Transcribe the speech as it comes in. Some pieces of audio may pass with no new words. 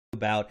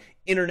about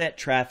Internet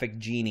Traffic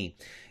Genie.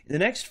 In the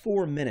next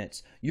 4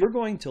 minutes, you're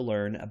going to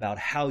learn about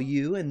how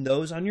you and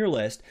those on your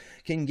list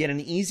can get an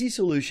easy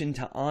solution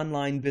to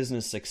online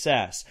business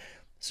success.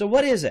 So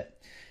what is it?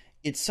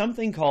 It's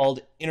something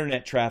called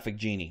Internet Traffic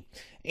Genie,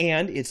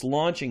 and it's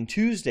launching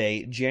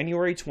Tuesday,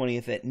 January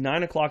 20th at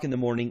 9 o'clock in the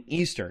morning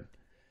Eastern.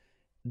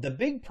 The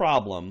big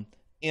problem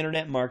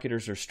internet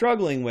marketers are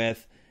struggling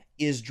with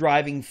is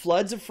driving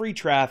floods of free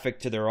traffic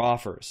to their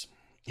offers.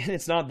 And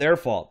it's not their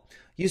fault.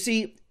 You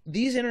see,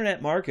 these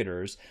internet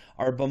marketers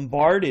are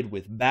bombarded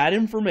with bad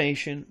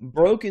information,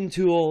 broken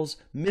tools,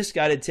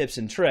 misguided tips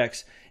and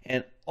tricks,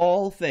 and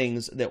all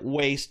things that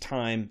waste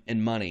time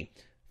and money.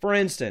 For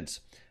instance,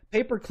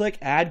 pay-per-click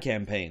ad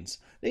campaigns.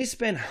 They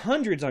spend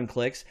hundreds on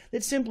clicks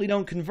that simply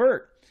don't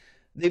convert.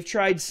 They've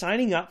tried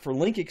signing up for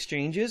link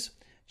exchanges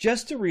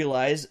just to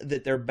realize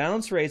that their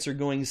bounce rates are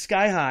going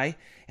sky high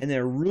and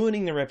they're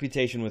ruining their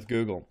reputation with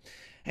Google.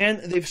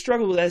 And they've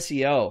struggled with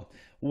SEO,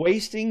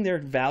 wasting their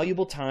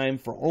valuable time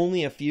for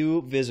only a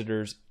few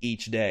visitors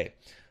each day.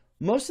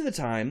 Most of the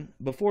time,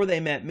 before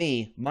they met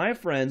me, my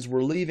friends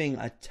were leaving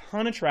a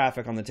ton of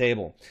traffic on the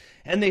table,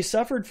 and they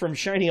suffered from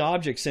shiny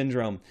object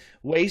syndrome,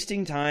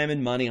 wasting time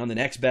and money on the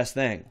next best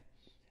thing,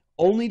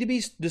 only to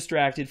be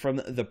distracted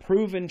from the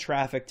proven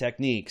traffic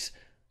techniques.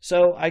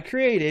 So I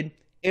created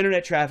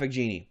Internet Traffic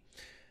Genie,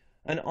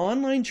 an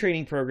online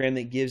training program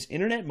that gives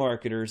internet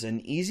marketers an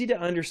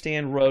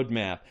easy-to-understand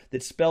roadmap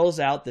that spells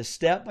out the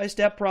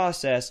step-by-step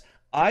process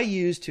I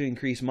use to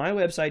increase my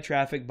website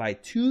traffic by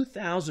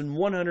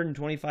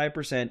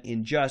 2,125%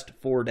 in just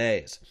 4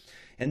 days.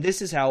 And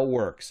this is how it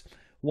works.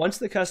 Once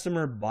the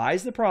customer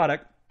buys the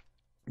product,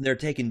 they're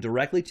taken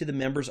directly to the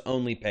members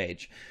only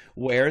page,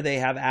 where they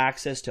have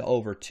access to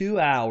over 2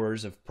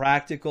 hours of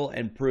practical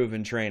and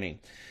proven training.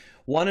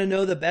 Want to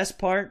know the best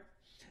part?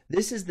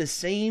 This is the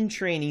same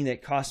training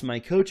that costs my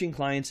coaching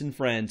clients and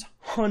friends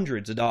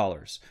hundreds of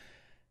dollars,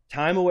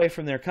 time away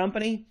from their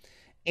company,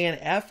 and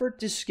effort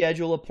to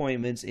schedule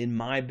appointments in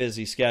my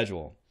busy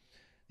schedule.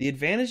 The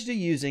advantage to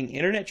using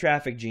Internet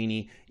Traffic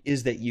Genie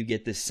is that you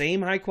get the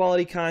same high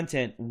quality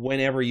content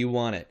whenever you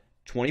want it,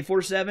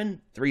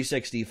 24/7,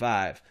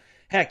 365.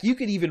 Heck, you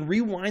could even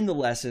rewind the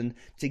lesson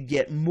to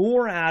get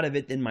more out of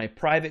it than my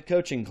private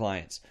coaching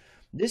clients.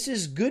 This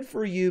is good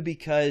for you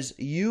because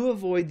you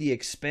avoid the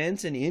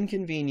expense and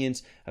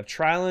inconvenience of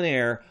trial and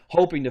error,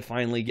 hoping to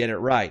finally get it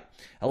right,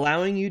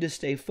 allowing you to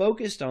stay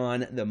focused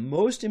on the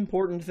most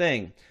important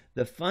thing,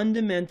 the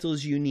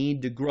fundamentals you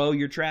need to grow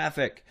your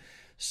traffic.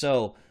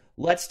 So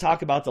let's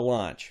talk about the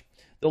launch.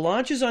 The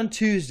launch is on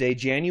Tuesday,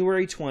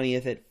 January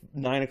 20th at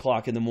 9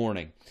 o'clock in the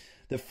morning.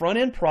 The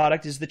front-end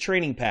product is the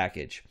training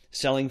package,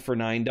 selling for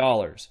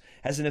 $9.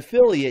 As an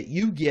affiliate,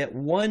 you get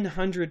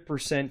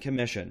 100%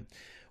 commission.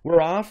 We're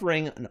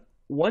offering a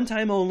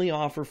one-time only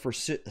offer for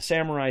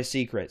Samurai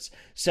Secrets,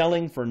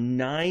 selling for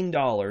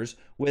 $9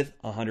 with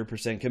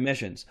 100%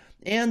 commissions.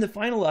 And the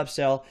final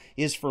upsell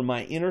is for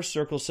my Inner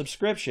Circle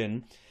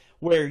subscription,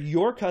 where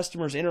your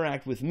customers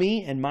interact with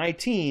me and my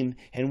team,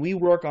 and we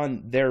work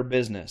on their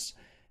business.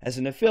 As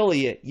an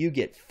affiliate, you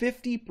get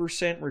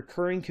 50%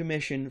 recurring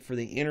commission for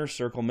the Inner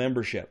Circle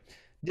membership.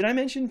 Did I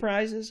mention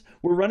prizes?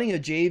 We're running a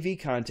JV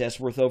contest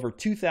worth over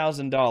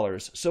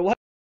 $2,000. So what?